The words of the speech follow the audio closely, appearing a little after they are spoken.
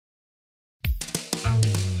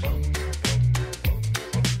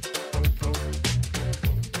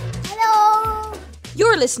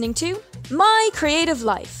listening to My Creative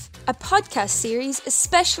Life, a podcast series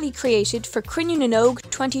especially created for Cruinniú na nÓg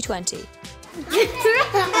 2020.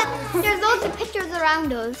 There's loads of pictures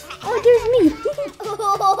around us. Oh, there's me.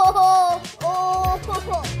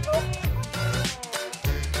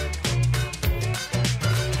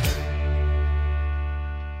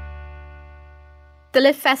 The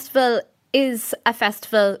LIFT Festival is a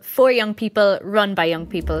festival for young people, run by young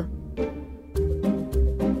people.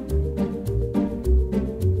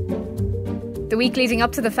 The week leading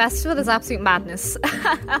up to the festival is absolute madness.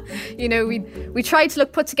 You know, we try to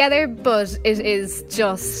look put together, but it is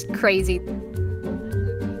just crazy.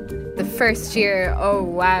 The first year, oh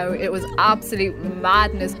wow, it was absolute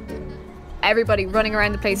madness. Everybody running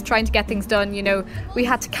around the place trying to get things done. You know, we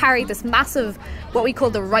had to carry this massive, what we call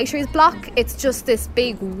the writer's block. It's just this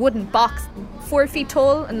big wooden box, 4 feet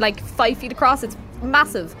tall and like 5 feet across. It's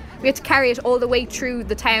massive. We had to carry it all the way through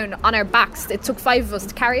the town on our backs. It took 5 of us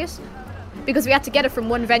to carry it because we had to get it from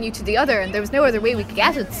one venue to the other and there was no other way we could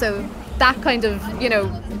get it. So that kind of, you know,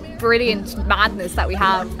 brilliant madness that we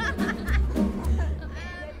have.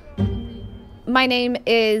 My name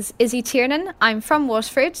is Izzy Tiernan. I'm from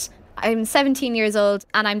Waterford. I'm 17 years old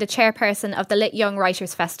and I'm the chairperson of the Lit Young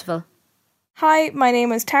Writers Festival. Hi, my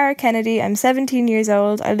name is Tara Kennedy. I'm 17 years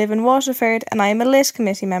old. I live in Waterford and I'm a Lit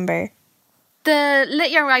committee member. The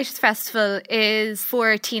Lit Young Writers Festival is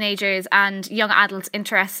for teenagers and young adults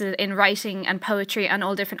interested in writing and poetry and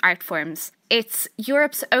all different art forms. It's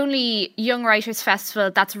Europe's only young writers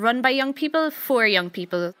festival that's run by young people for young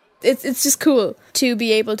people. It's just cool to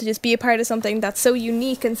be able to just be a part of something that's so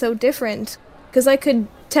unique and so different. Because I could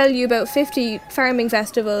tell you about 50 farming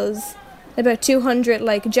festivals, about 200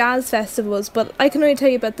 like jazz festivals, but I can only tell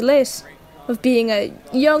you about the Lit of being a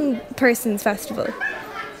young person's festival.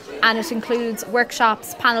 And it includes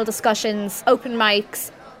workshops, panel discussions, open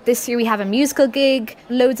mics. This year we have a musical gig,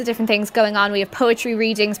 loads of different things going on. We have poetry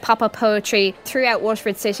readings, pop-up poetry throughout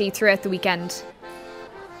Waterford City throughout the weekend.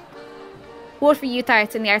 Waterford Youth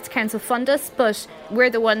Arts and the Arts Council fund us, but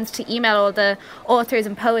we're the ones to email all the authors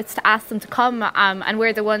and poets to ask them to come, and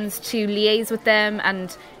we're the ones to liaise with them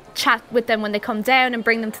and chat with them when they come down and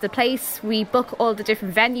bring them to the place. We book all the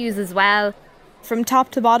different venues as well. From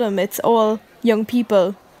top to bottom, it's all young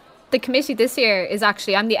people. The committee this year is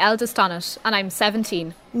actually, I'm the eldest on it, and I'm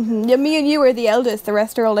 17. Mm-hmm. Yeah, me and you are the eldest, the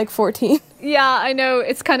rest are all like 14. Yeah, I know,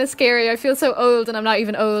 it's kind of scary. I feel so old and I'm not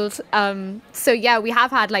even old. So yeah, we have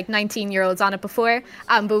had like 19-year-olds on it before,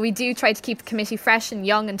 but we do try to keep the committee fresh and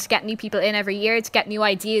young and to get new people in every year, to get new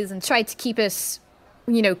ideas and try to keep it,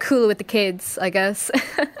 you know, cool with the kids, I guess.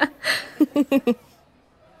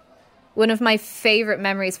 One of my favourite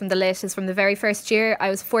memories from the Lit is from the very first year. I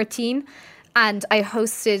was 14 and I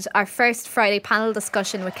hosted our first Friday panel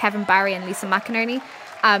discussion with Kevin Barry and Lisa McInerney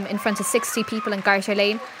in front of 60 people in Garter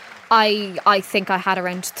Lane. I think I had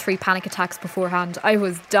around 3 panic attacks beforehand. I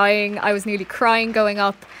was dying. I was nearly crying going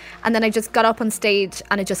up. And then I just got up on stage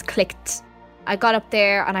and it just clicked. I got up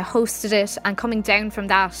there and I hosted it, and coming down from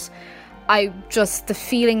that, the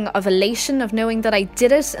feeling of elation of knowing that I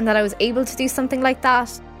did it and that I was able to do something like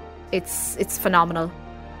that, it's phenomenal.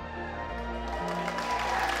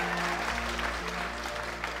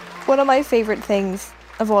 One of my favourite things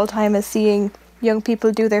of all time is seeing young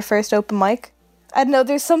people do their first open mic. I don't know,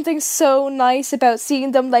 there's something so nice about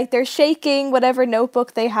seeing them, like they're shaking whatever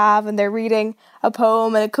notebook they have and they're reading a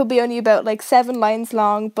poem, and it could be only about like 7 lines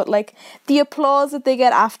long, but like the applause that they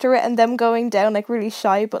get after it and them going down like really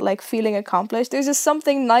shy but like feeling accomplished. There's just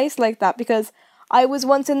something nice like that, because I was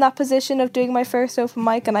once in that position of doing my first open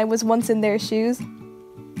mic and I was once in their shoes.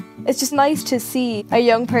 It's just nice to see a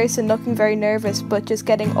young person looking very nervous but just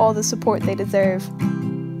getting all the support they deserve.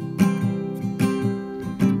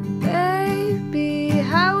 Baby,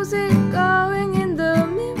 how's it going in the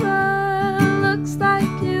mirror? Looks like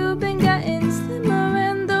you've been getting slimmer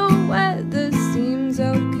and the weather seems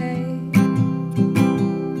okay.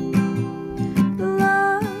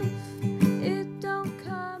 Love, it don't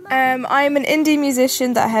come I'm an indie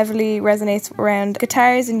musician that heavily resonates around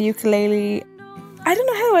guitars and ukulele. I don't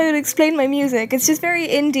know how I would explain my music. It's just very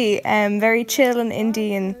indie, very chill and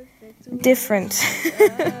indie and different.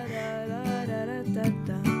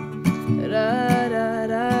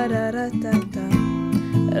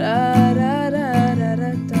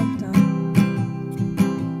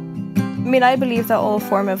 I mean, I believe that all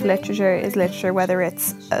form of literature is literature, whether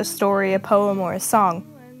it's a story, a poem or a song.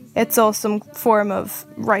 It's all some form of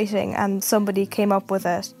writing and somebody came up with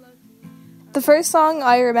it. The first song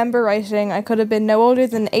I remember writing, I could have been no older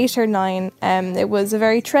than 8 or 9. It was a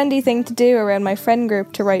very trendy thing to do around my friend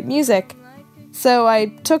group to write music. So I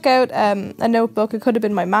took out a notebook, it could have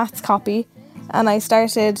been my maths copy, and I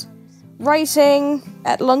started writing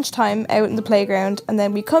at lunchtime out in the playground, and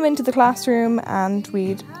then we'd come into the classroom and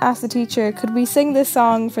we'd ask the teacher, could we sing this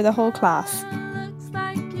song for the whole class? Looks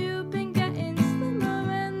like you've been getting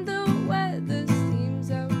slimmer and the weather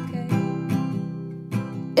seems okay.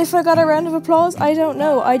 If I got a round of applause, I don't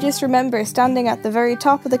know. I just remember standing at the very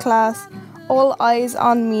top of the class, all eyes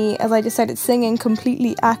on me as I just started singing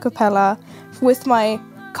completely a cappella with my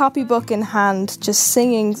copybook in hand, just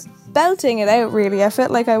singing, belting it out really. I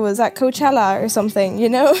felt like I was at Coachella or something, you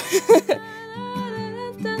know?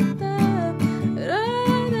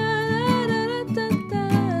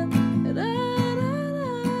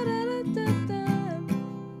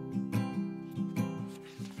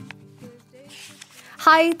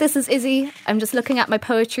 Hi, this is Izzy. I'm just looking at my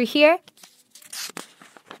poetry here.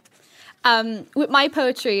 With my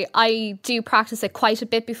poetry, I do practice it quite a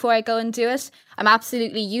bit before I go and do it. I'm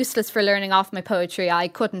absolutely useless for learning off my poetry. I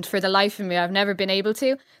couldn't for the life of me. I've never been able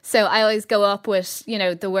to. So I always go up with,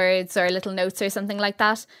 the words or little notes or something like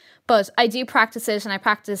that. But I do practice it, and I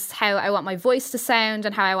practice how I want my voice to sound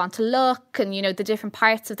and how I want to look and, the different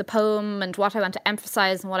parts of the poem and what I want to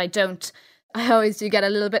emphasise and what I don't. I always do get a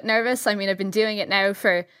little bit nervous. I mean, I've been doing it now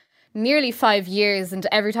for nearly 5 years, and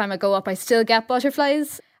every time I go up, I still get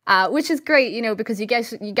butterflies. Which is great, because you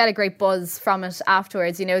get a great buzz from it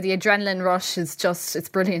afterwards. The adrenaline rush is it's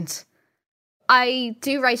brilliant. I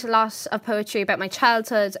do write a lot of poetry about my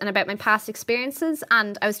childhood and about my past experiences,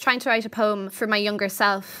 and I was trying to write a poem for my younger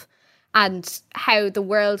self and how the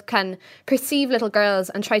world can perceive little girls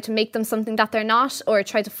and try to make them something that they're not, or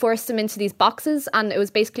try to force them into these boxes. And it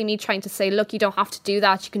was basically me trying to say, look, you don't have to do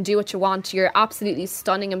that. You can do what you want. You're absolutely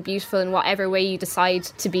stunning and beautiful in whatever way you decide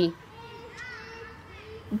to be.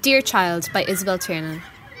 Dear Child by Isabel Tiernan.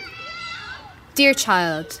 Dear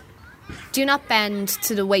child, do not bend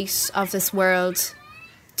to the weight of this world.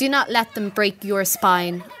 Do not let them break your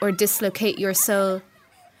spine or dislocate your soul.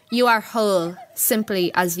 You are whole simply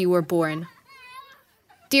as you were born.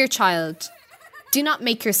 Dear child, do not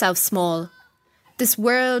make yourself small. This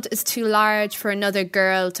world is too large for another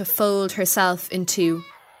girl to fold herself into.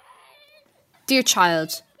 Dear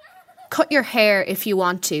child, cut your hair if you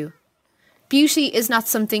want to. Beauty is not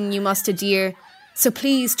something you must adhere, so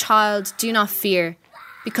please, child, do not fear,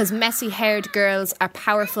 because messy-haired girls are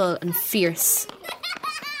powerful and fierce.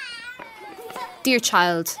 Dear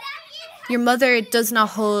child, your mother does not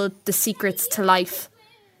hold the secrets to life.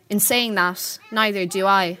 In saying that, neither do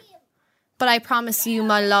I. But I promise you,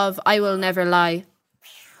 my love, I will never lie.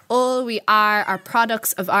 All we are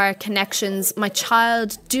products of our connections. My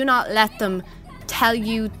child, do not let them tell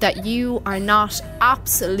you that you are not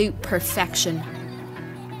absolute perfection,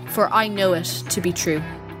 for I know it to be true.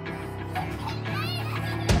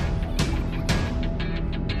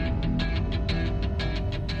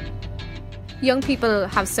 Young people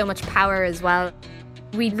have so much power as well.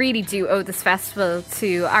 We really do owe this festival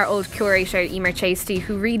to our old curator, Emer Chasty,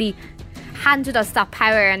 who really handed us that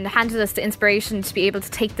power and handed us the inspiration to be able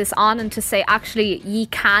to take this on and to say, actually, ye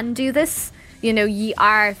can do this. Ye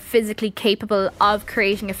are physically capable of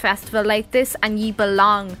creating a festival like this, and ye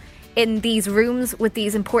belong in these rooms with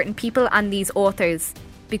these important people and these authors.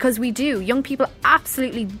 Because we do. Young people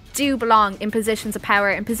absolutely do belong in positions of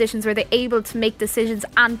power, in positions where they're able to make decisions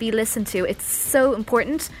and be listened to. It's so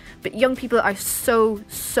important. But young people are so,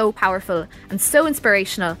 so powerful and so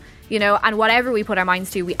inspirational, and whatever we put our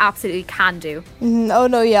minds to, we absolutely can do. Oh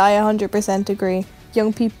no, yeah, I 100% agree.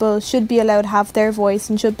 Young people should be allowed to have their voice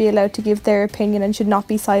and should be allowed to give their opinion and should not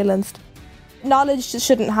be silenced. Knowledge just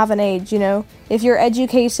shouldn't have an age, If you're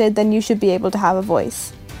educated, then you should be able to have a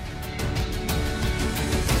voice.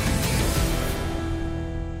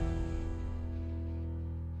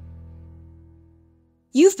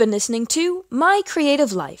 You've been listening to My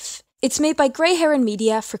Creative Life. It's made by Grey Heron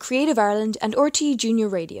Media for Creative Ireland and RTE Junior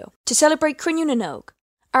Radio to celebrate Cruinniú na nÓg,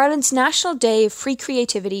 Ireland's National Day of Free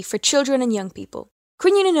Creativity for Children and Young People.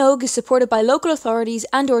 Cruinniú na nÓg is supported by local authorities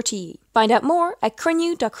and RTE. Find out more at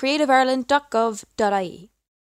cruinniú.creativeireland.gov.ie.